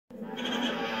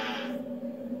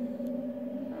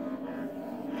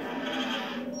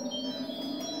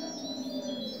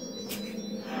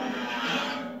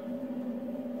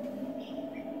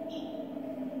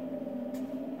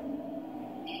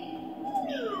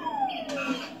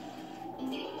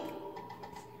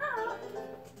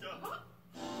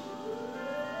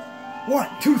One,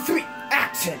 two, three,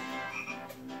 action!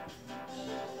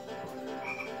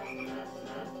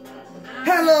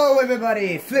 Hello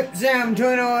everybody, Flip Jam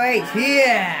 208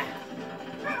 here!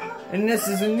 And this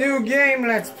is a new game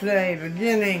Let's Play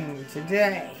beginning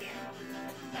today.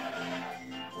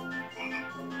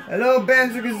 Hello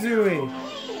Banjo Kazooie.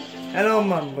 Hello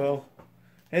Mumbo.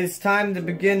 It's time to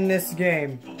begin this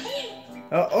game.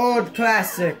 An old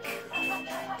classic.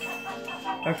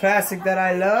 A classic that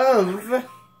I love.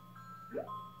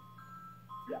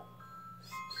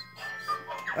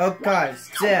 Okay,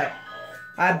 so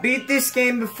I beat this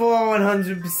game before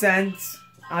 100%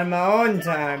 on my own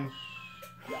time.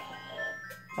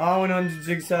 All 100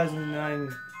 jigsaws and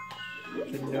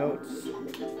 900 notes.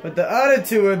 But the other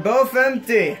two are both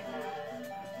empty.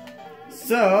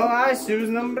 So I choose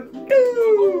number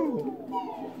 2.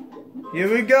 Here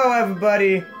we go,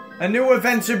 everybody. A new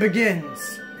adventure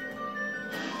begins.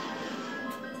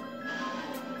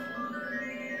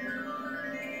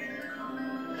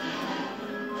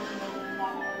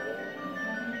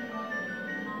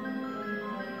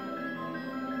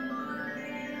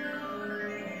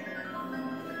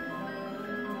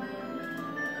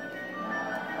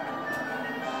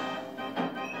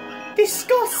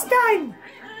 Disgusting!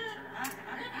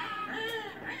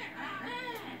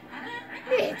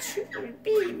 It should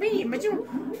be me, but you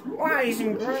wise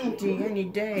and grunty any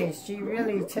day. She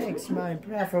really takes my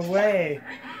breath away.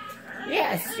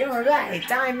 Yes, you're right.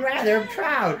 I'm rather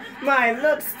proud. My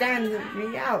looks stand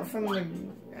me out from the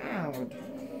crowd.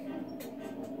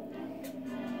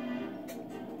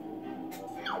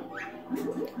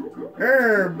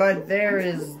 But there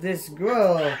is this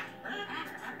girl.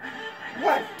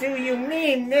 What do you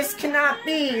mean? This cannot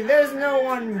be. There's no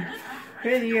one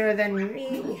prettier than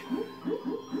me.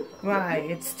 Why,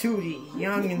 it's Tootie,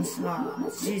 young and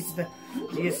small. She's the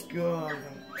prettiest girl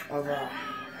of all.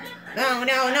 No,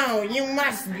 no, no, you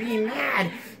must be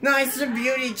mad. Nicer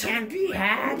beauty can't be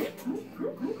had.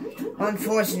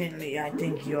 Unfortunately, I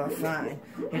think you're fine.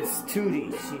 It's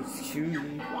Tootie. She's cute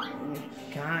and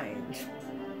kind.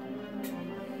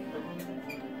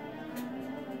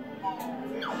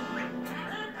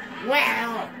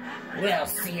 Well, we'll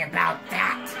see about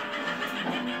that.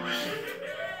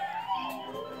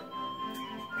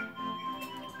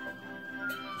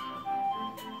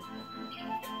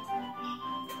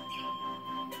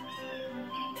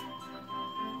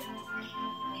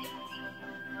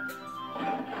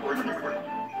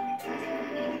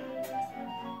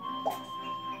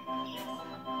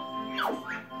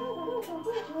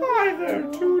 Hi there,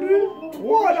 Tootie.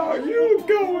 What are you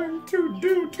going to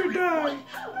do today?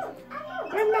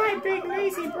 When my big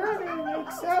lazy brother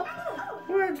wakes up,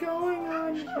 we're going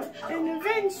on an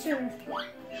adventure.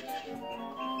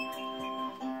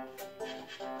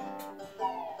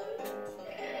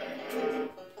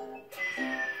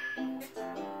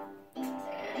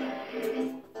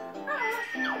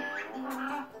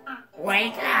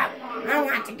 Wake up! I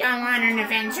want to go on an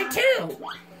adventure too!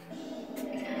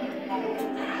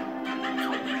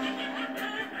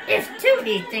 If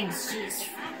Tootie thinks she's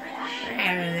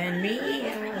better than me,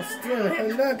 still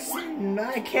her looks, and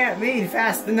I can't read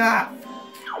fast enough.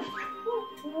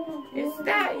 Is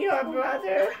that your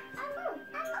brother?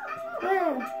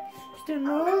 Oh, Mr.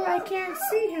 Mole, I can't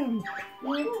see him.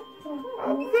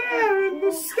 Up there in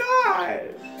the sky.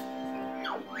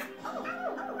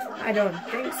 I don't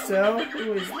think so.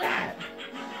 Who is that?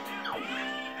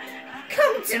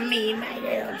 Come to me, my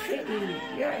little pretty.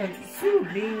 You're so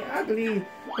being ugly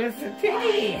with a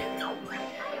pity.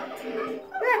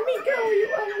 Let me go, you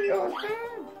ugly old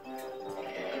man.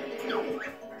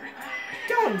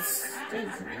 Don't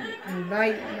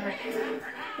invite my...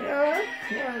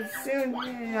 soon...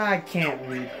 I can't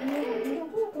read.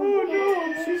 Oh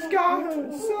no, she's got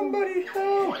her. Somebody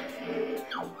help.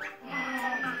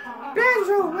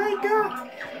 Banjo, wake up!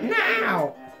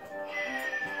 Now!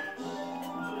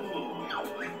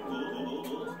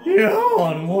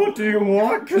 Yeah, and what do you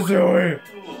want, Kazooie?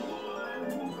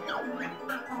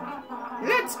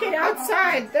 Let's get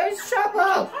outside, there's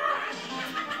trouble!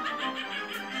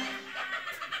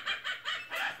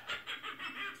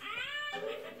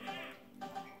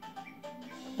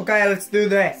 Okay, let's do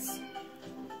this.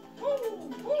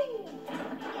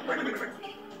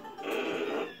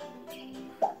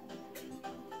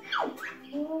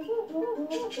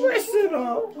 Listen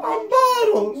up, I'm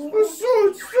Bottles, the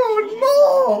sword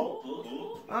more!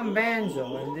 I'm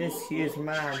Banjo, and this here's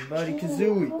my buddy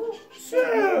Kazooie.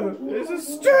 Sure, there's a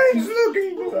strange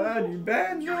looking buddy.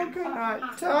 Banjo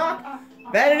cannot talk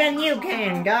better than you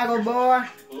can, Goggle Boy.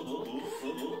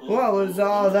 What was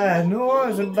all that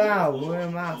noise about? Where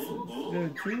my little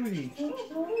Judy?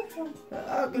 The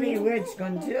ugly witch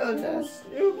Guntilda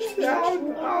stoops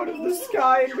down out of the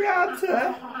sky and grabs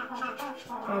her.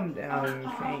 Come down,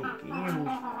 Cranky.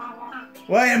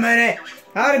 Wait a minute!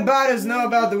 How did Butters know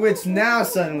about the witch now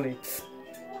suddenly?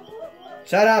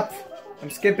 Shut up! I'm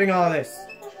skipping all this.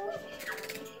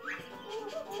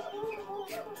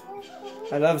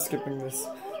 I love skipping this.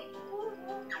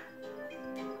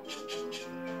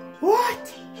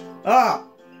 What? Oh!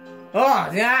 Oh,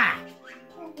 yeah!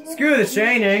 Screw the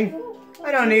chaining!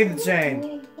 I don't need the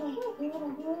chain.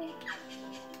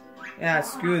 Yeah,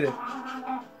 screw it.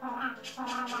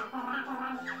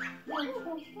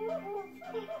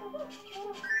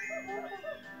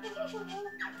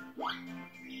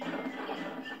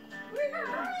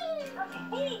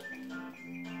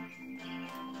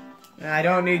 I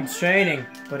don't need training,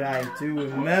 but I do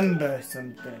remember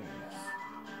some things.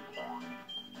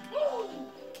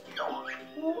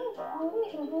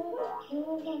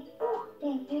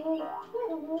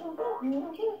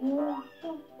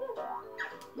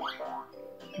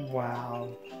 Wow.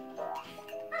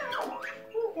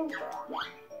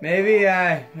 Maybe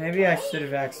I should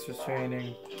have extra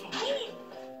training.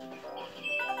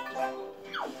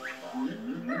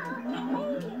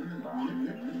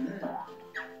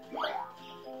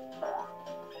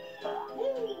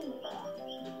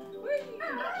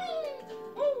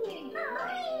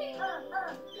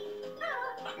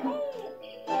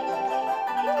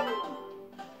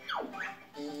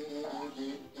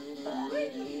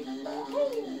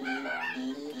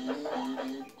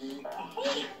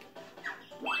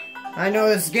 I know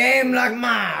this game like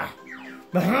my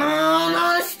behind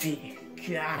honesty.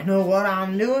 I know what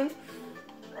I'm doing.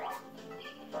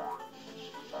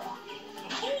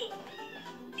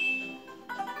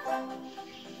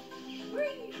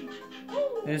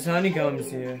 There's honeycombs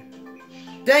here.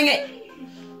 Dang it!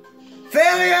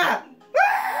 Failure!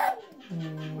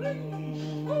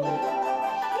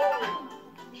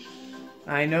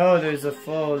 I know there's a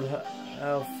full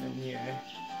elf in here.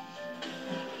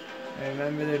 I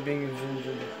remember there being a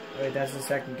ginger. Wait, that's the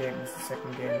second game. That's the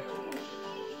second game.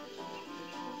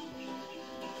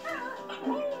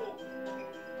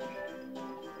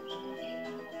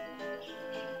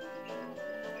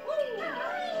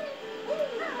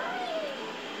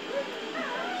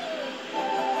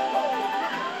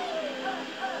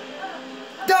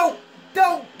 Don't!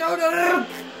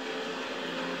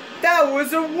 That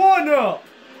was a one-up!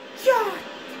 God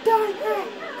darn it!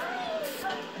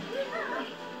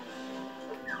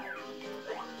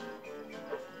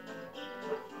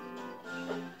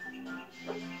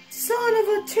 Son of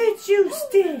a tit you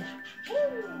stick!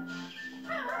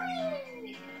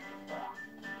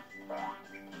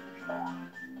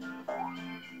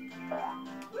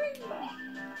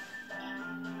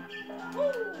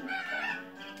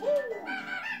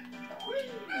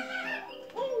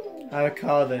 How to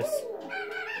call this?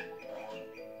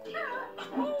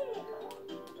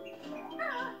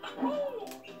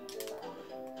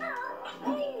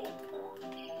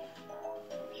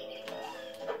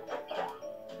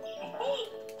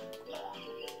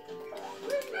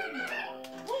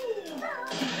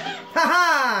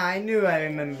 Haha! I knew I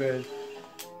remembered.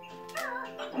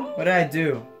 What did I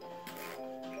do?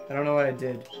 I don't know what I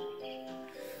did.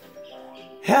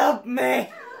 Help me!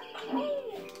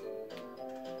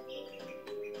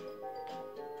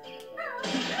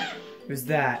 Who's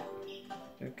that?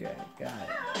 Okay, got it.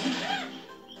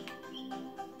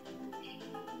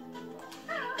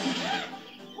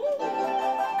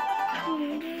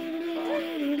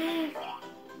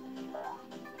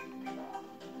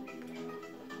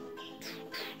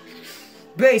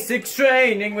 Basic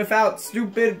training without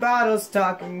stupid bottles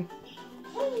talking.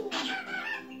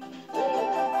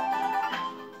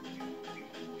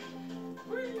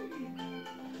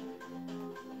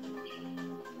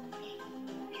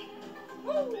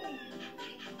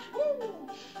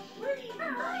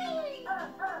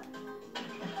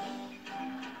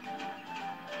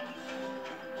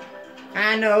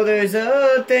 I know there's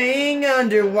a thing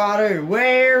underwater.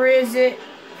 Where is it?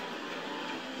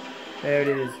 There it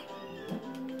is.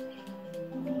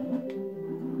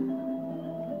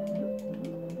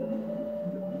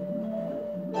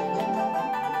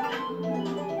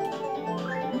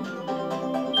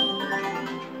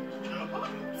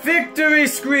 Victory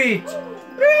screech!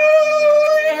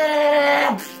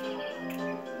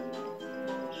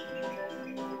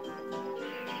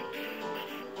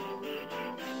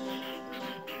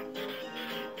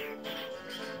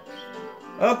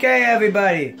 Okay,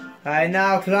 everybody. I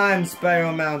now climb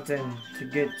Banjo Mountain to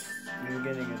get to the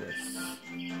beginning of this.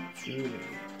 Truly.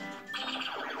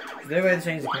 there a way to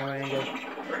change the camera angle?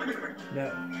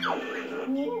 No.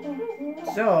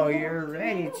 So, you're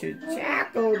ready to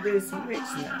tackle this witch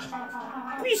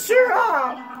now? We sure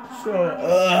are! So,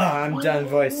 I'm done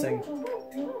voicing.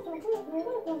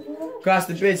 Cross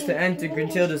the bridge to enter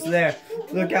Gruntilda's lair.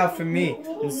 Look out for me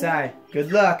inside.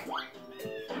 Good luck.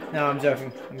 No, I'm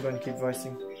joking. I'm going to keep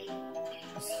voicing.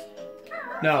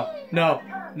 No, no,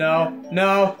 no,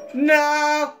 no,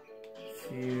 no!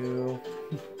 Phew.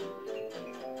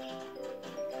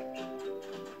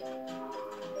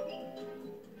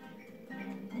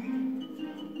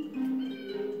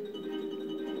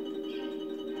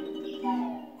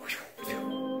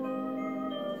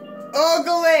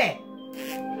 Ugly!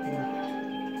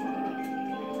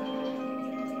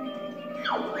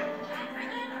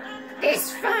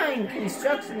 This fine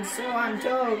construction, so I'm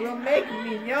told, will make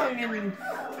me young and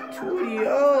truly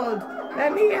old.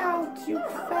 Let me out, you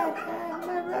fat hand.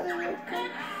 My brother will come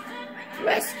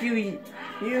rescue you.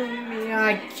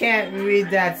 I can't read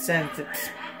that sentence.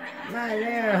 My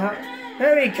there,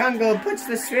 hurry, Kungle, push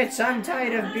the switch. I'm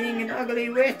tired of being an ugly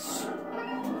witch.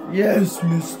 Yes,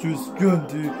 Mistress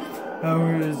Gunty.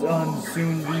 Ours on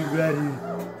soon be ready.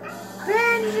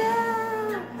 Banjo!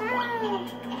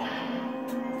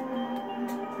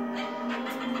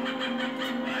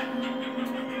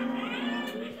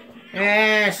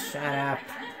 Shut up.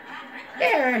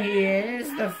 There he is.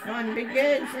 The fun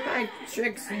begins. My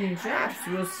tricks and traps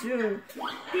will soon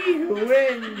he who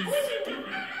wins.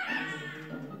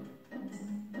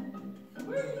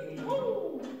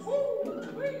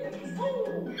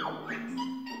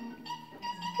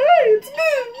 Hey, it's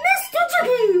me, Mr.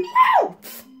 Jiggy! Wow!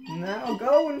 Now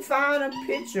go and find a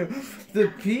picture. The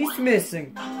piece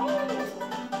missing.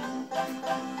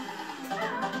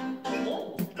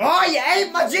 Oh, you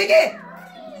ate my Jiggy!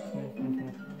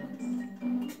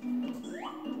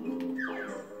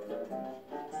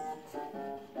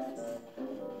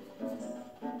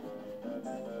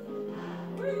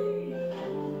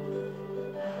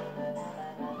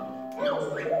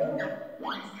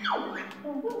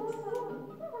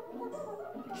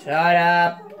 Shut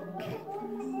up.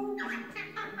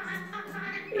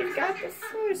 We've got the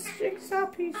first jigsaw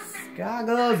piece.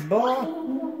 Goggles, boy.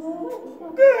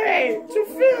 Great to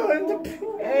fill in the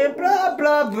blah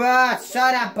blah blah.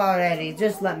 Shut up already.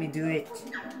 Just let me do it.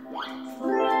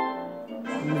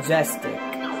 Majestic.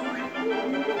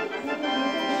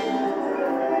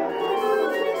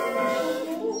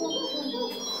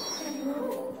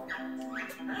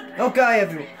 Okay,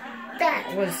 everyone.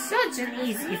 That was such an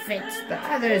easy fix. The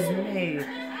others may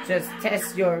just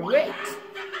test your wit.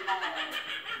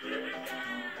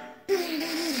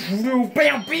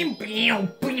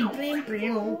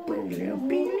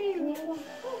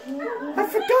 I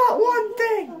forgot one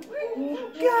thing.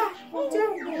 God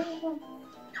damn it.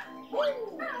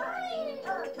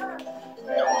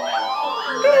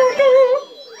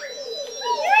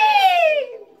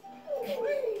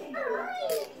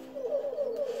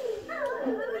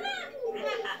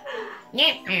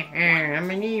 I'm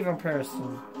an evil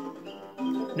person.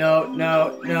 No,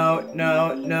 no, no,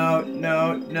 no, no,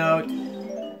 no, no.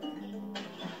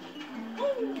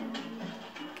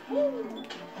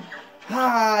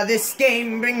 Ah, this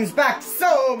game brings back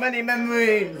so many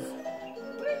memories.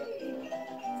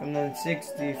 From the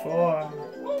 64.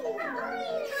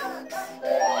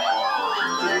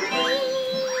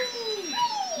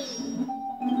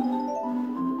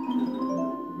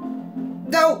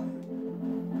 No!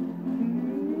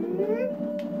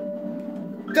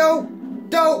 Don't!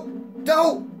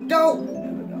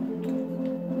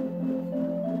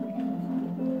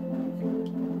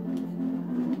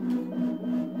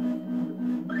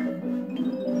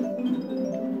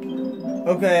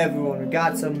 Okay, everyone, we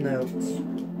got some notes.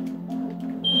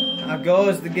 Our goal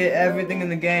is to get everything in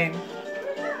the game.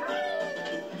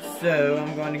 So,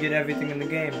 I'm going to get everything in the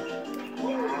game.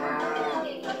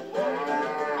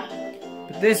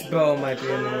 But this bow might be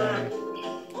in the way.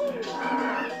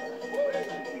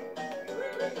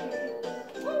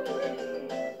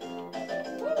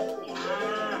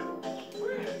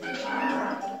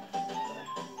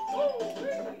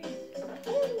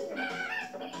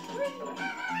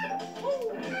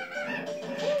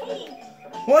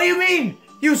 What do you mean?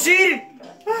 You cheated!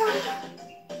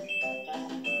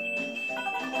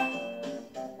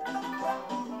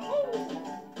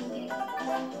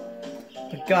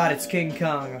 But God, it's King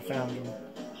Kong. I found him.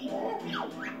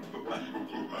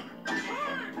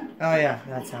 Oh yeah,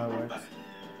 that's how it works.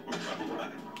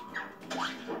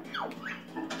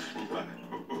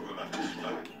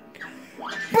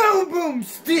 Boom boom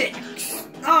sticks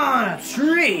on a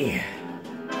tree.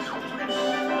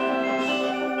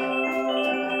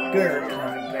 Good,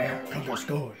 bear. just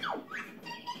gold.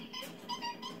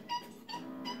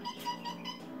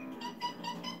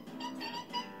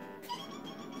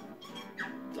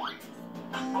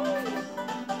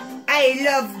 I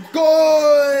love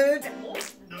gold!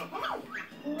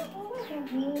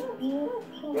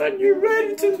 When you're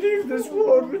ready to leave this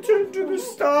world, return to the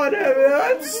start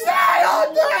area and stay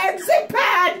on the exit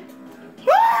pad!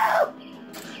 Woo!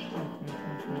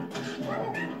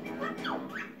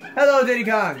 Hello, Diddy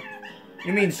Kong.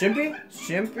 You mean Shimpy?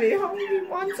 Shimpy only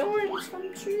wants orange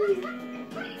from tree.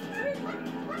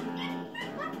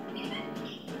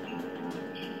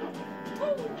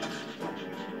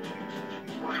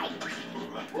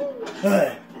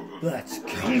 Hey, let's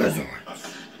kill the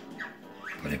Zords.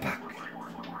 Put it back.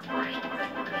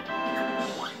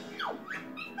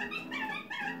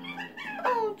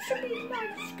 Oh, Chippy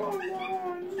likes going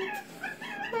on.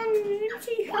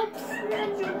 She helps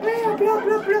friends. Blah, blah,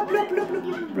 blah, blah, blah, blah, blah,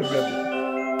 blah, blah.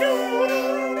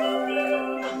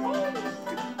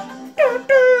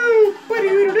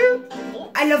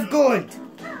 I love gold.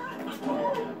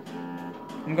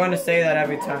 I'm going to say that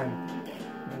every time.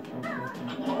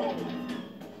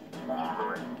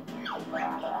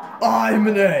 I'm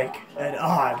an egg, and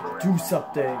I do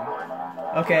something.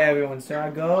 Okay, everyone, so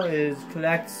our goal is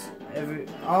collect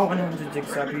all 100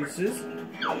 jigsaw pieces,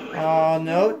 all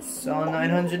notes, all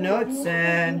 900 notes,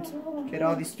 and get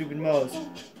all these stupid moles.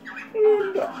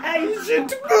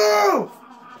 Ancient move!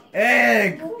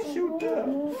 Egg! Shoot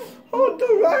hold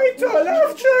the right or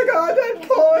left trigger, then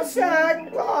push and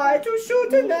Y to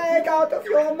shoot an egg out of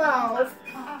your mouth.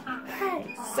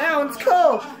 Hey, sounds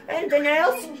cool. Anything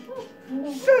else?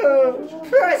 Sure,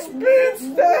 press B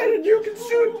instead and you can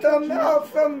shoot them out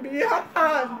from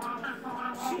behind.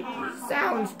 Gee,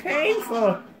 sounds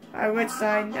painful. I wish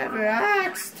I never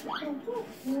asked.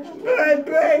 My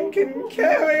brain can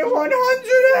carry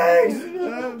 100 eggs in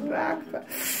a backpack.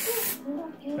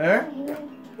 Huh?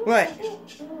 What?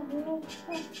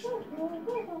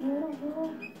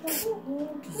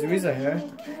 Kazooie's a her?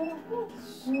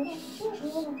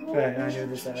 Right, I knew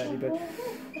this already, but...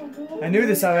 I knew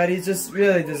this already, it just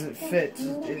really doesn't fit.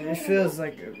 It feels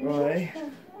like a boy.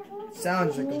 It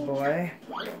sounds like a boy.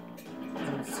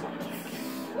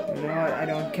 You know what? I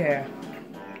don't care.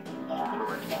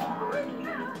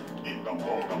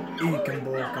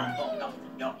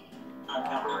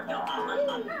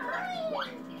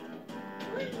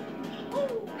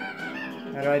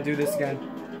 How do I do this again?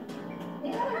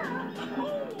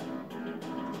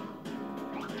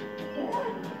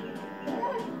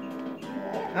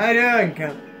 How you doing,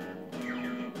 Kemp?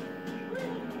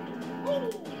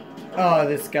 Oh,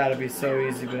 this gotta be so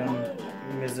easy, but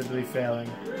I'm miserably failing.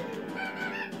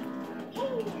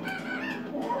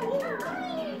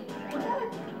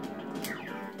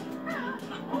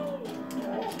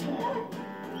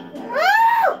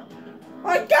 Oh!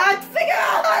 I can't figure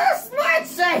out how to smart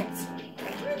shit!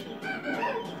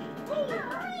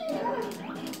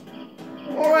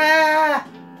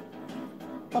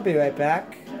 I'll be right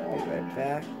back.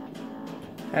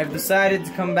 I've decided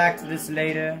to come back to this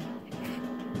later.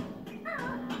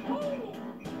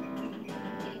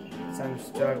 So I'm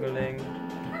struggling.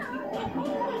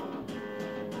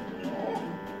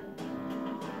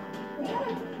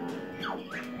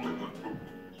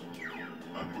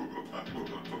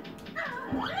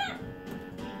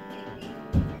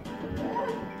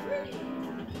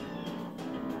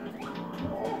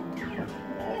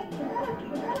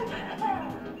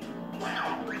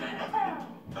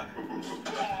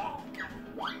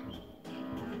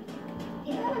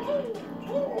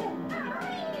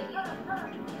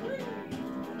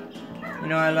 You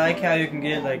know, I like how you can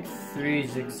get like 3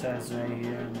 zigzags right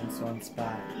here in this one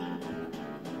spot.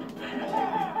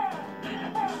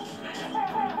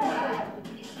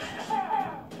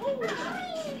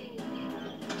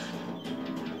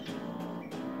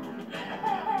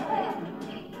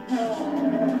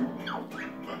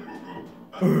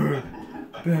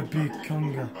 Baby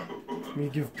Conga, me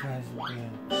give present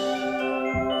again.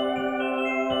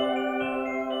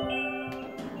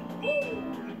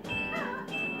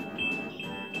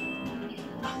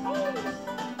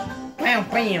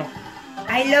 Bam.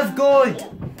 I love gold.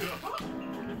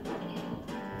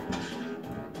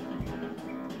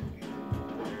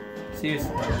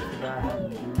 Seriously, I forgot how to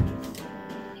do this.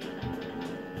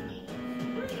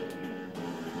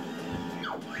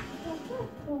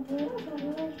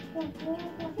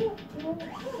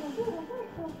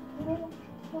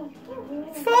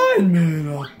 Fine, man.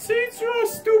 I'll teach you a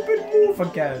stupid move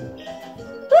again.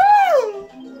 Woo!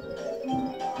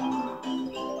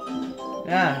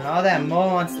 Yeah, all that Mo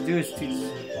wants to do is teach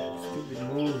stupid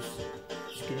moves.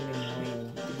 Just getting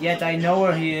annoying. yet I know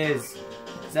where he is.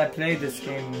 Because I played this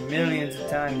game millions of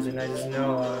times and I just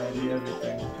know already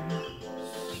everything.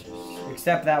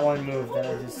 Except that one move that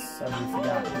I just suddenly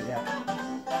forgot. But yeah.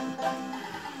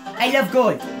 I love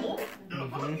gold!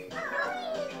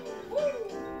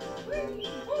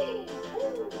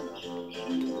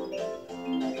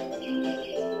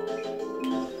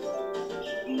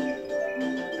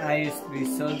 I used to be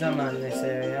so dumb on this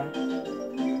area.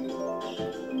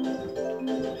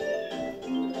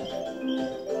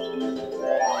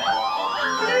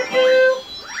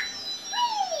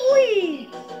 Whee!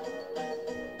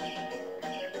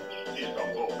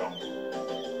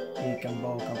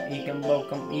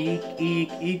 Eek-em-bokum, eek,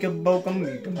 eek, eek-em-bokum,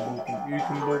 eek-em-bokum,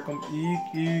 eek-em-bokum, eek,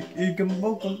 eek,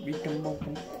 eek-em-bokum,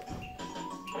 eek-em-bokum.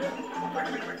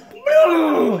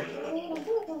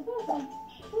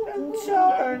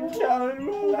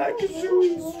 Like a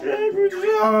sweet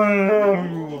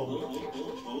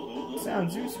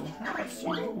sounds useful.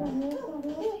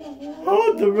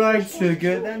 Hold the right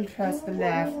trigger, then press the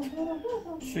left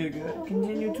trigger.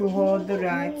 Continue to hold the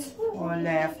right or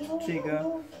left trigger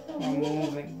while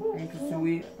moving and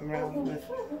Kazooie around with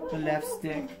the left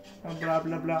stick. Blah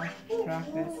blah blah.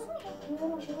 Practice.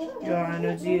 Your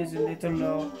energy is a little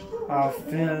low. I'll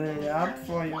fill it up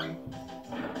for you.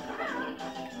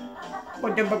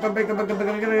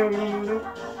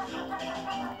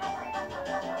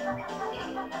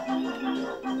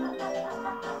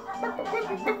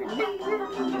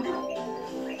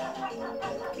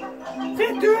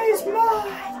 Victory is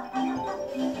mine!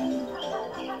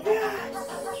 Yes!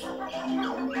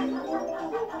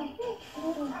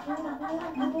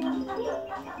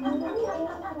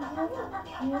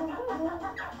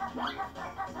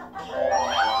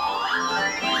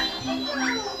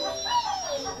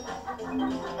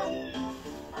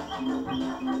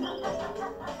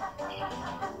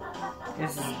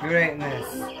 This is greatness.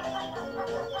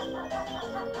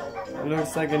 It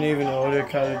looks like an even older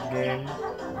colored game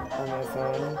on my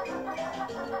phone.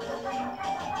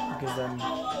 Because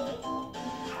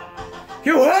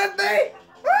You hurt me?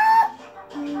 Ah!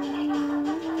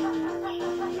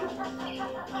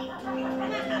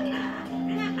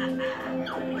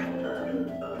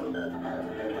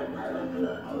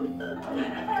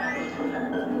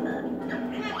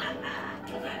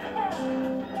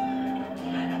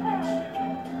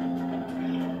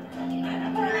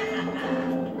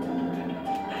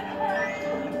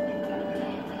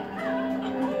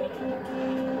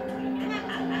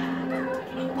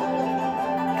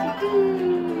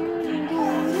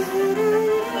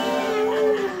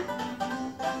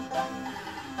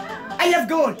 I love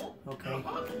gold! Okay.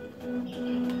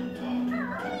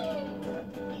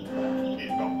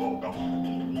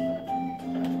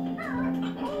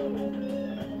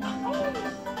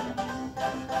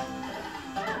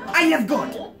 I love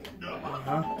gold!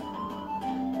 Uh-huh.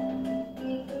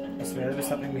 I swear there was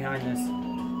something behind this.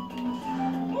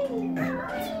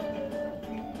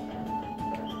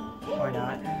 Or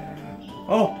not.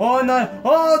 Oh no!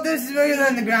 Oh, this is bigger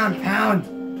than the ground pound!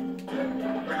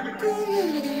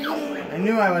 I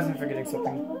knew I wasn't forgetting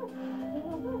something.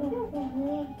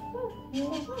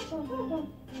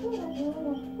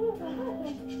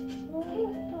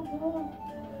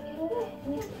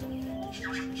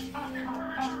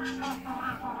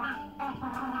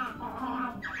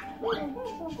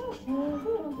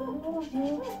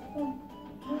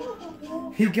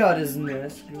 He got his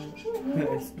nest. Blah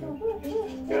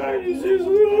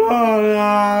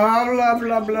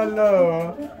blah blah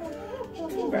blah.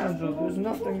 Banjo, there's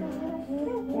nothing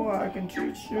more I can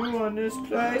teach you on this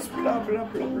place. Blah blah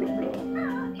blah blah blah.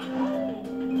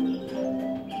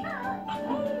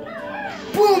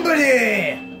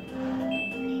 Boomity!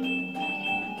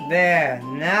 There,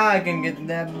 now I can get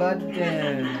that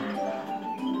button.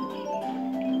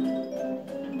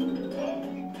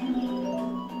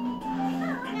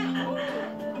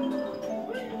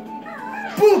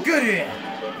 Bookity!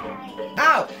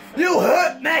 Ow! You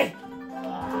hurt me!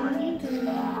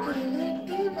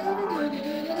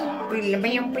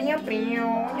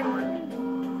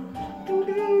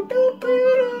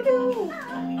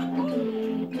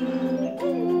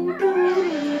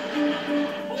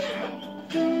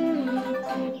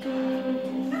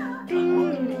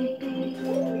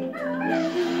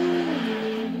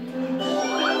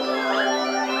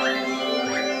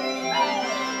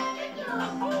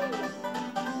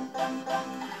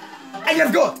 I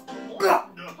have got!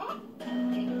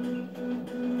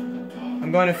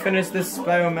 I'm going to finish this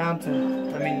Banjo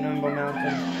Mountain. Mumbo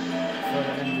Mountain. For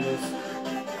the end of this.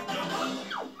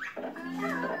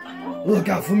 Look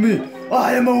out for me!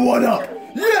 I am a one-up!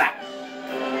 Yeah!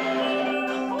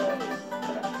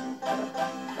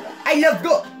 I love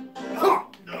go.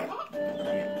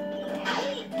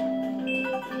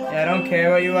 Yeah, I don't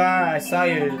care what you are. I saw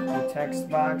your text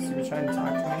box. You were trying to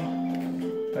talk to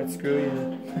me. But screw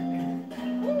you.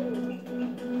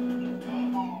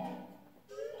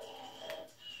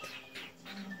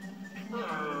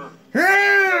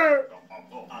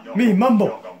 Me,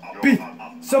 Mumbo, beat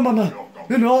someone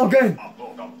in all game.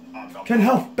 Can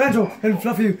help Banjo and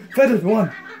Fluffy Feathered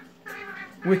One.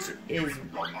 Which is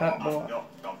that boy?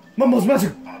 Mumbo's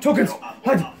magic tokens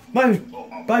hide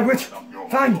by which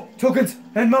find tokens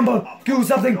and Mumbo do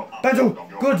something. Banjo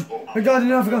good. I got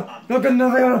in Africa. Look in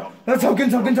Africa.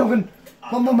 Token.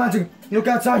 Mumbo magic. Look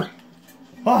outside.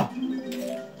 Ah.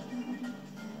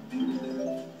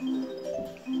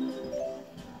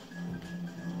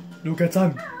 Look at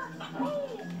time.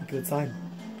 Look at time.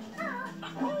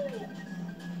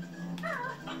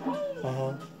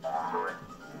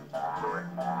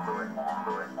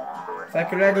 If I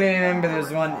correctly remember,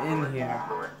 there's one in here.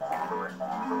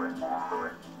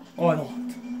 Or not.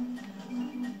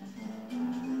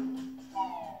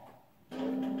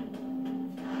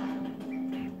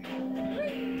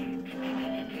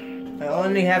 I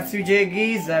only have 2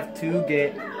 jiggies left to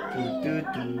get.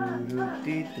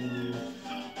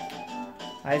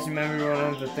 I just remember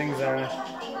one of the things are.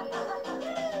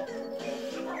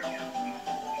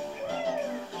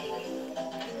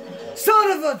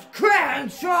 Son of a crack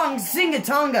strong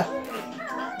sing-a-tonga!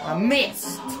 I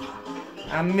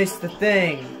missed the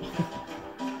thing.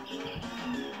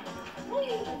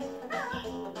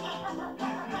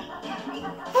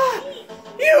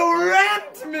 You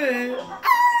rammed me!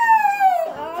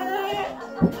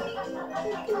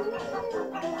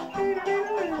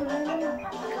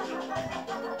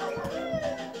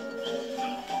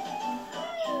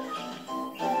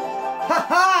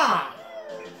 Ha-ha!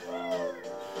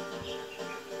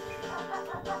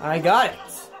 I got it.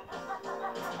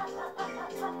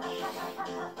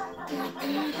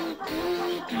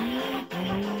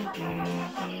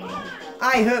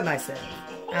 I hurt myself.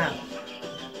 Ow.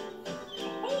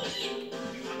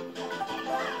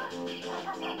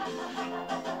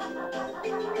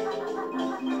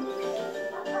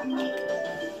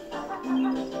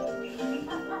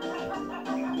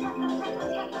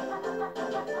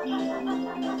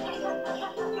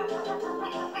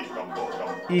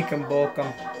 Ikam bokam.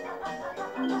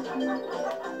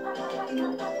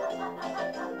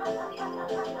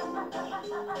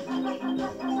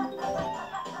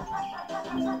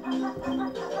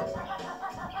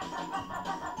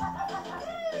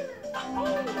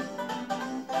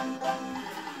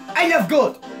 I love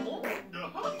gold!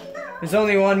 There's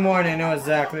only one more and I know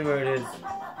exactly where it is.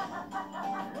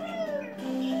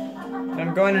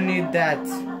 I'm going to need that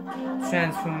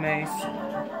transformation.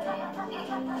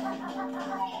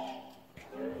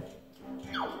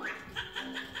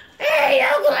 Hey,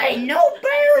 ugly! No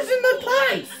bears in the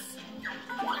place!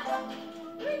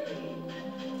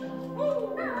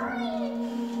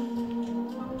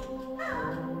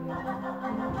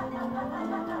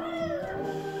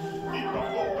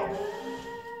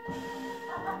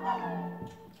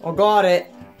 I got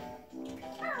it.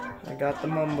 I got the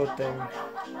mumbo thing.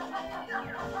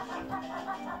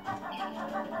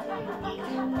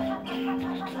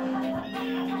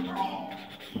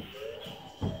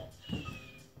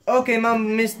 Okay,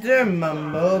 Mr.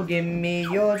 Mumbo, give me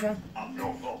your shot.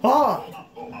 Ah!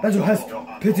 Banjo has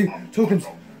plenty tokens.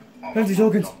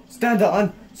 Stand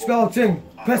on spell thing.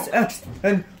 Press X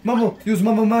and Mumbo use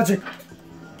Mumbo magic.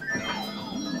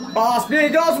 Boss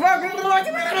speed goes working.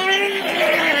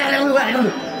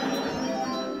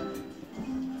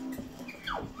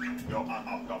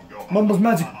 Mumbo's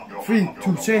magic free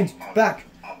to change back.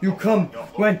 You come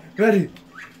when ready.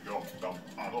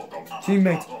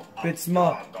 Teammate, bit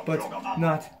small, but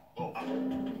not.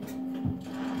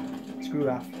 Screw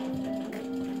off.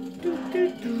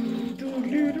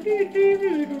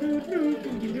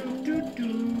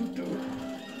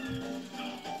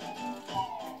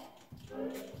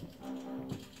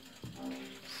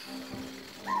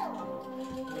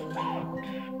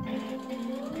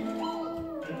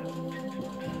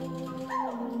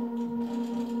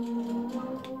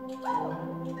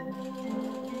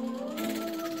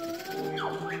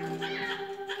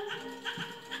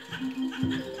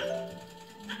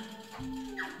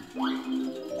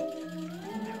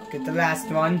 Get the last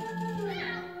one.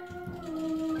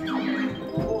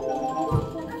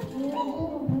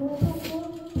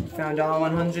 Found all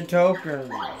 100 tokens.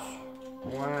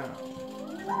 Wow.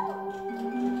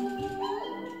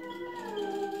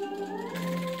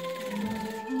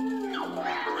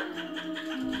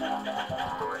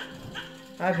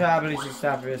 I probably should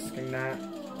stop risking that.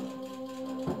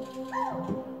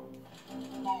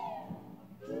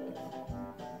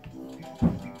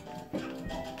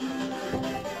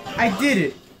 I did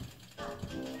it!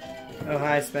 Oh,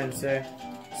 hi, Spencer.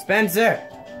 Spencer!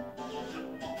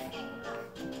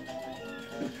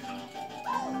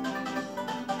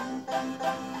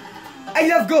 I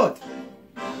love God!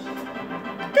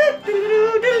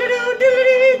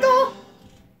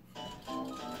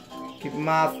 Keep him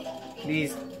off.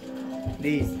 Please.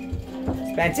 Please.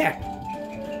 Spencer!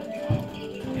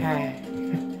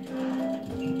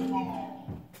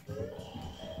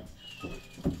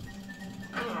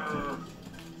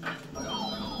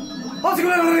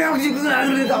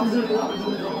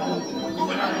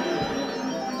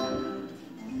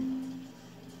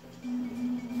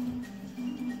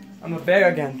 I'm a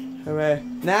bear again. Hooray.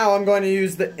 Now I'm going to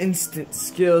use the instant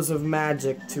skills of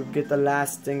magic to get the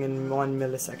last thing in 1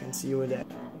 millisecond. See you there.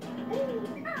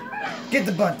 Get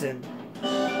the button.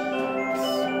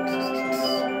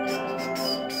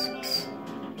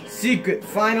 Secret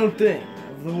final thing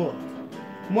of the world.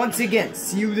 Once again,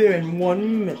 see you there in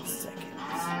 1 millisecond.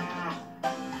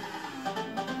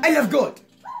 I love God!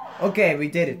 Okay, we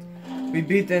did it. We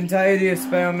beat the entirety of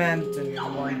Banjo Mountain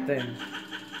in one thing.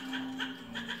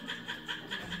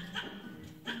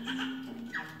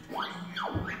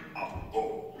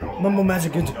 Mumbo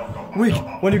magic is weak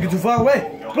when you get too far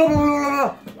away. Blah, blah,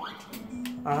 blah,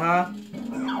 blah. Uh-huh.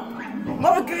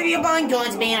 Mumbo Kazooie Banjo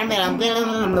is being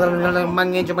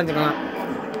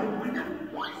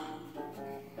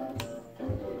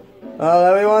Well,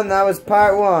 everyone, that was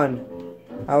part 1.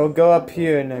 I will go up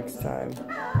here next time.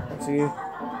 See?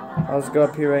 I'll just go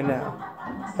up here right now.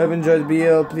 Hope you enjoyed the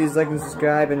video. Please like and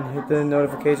subscribe and hit the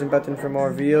notification button for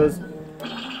more videos.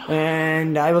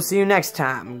 And I will see you next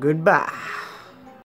time. Goodbye.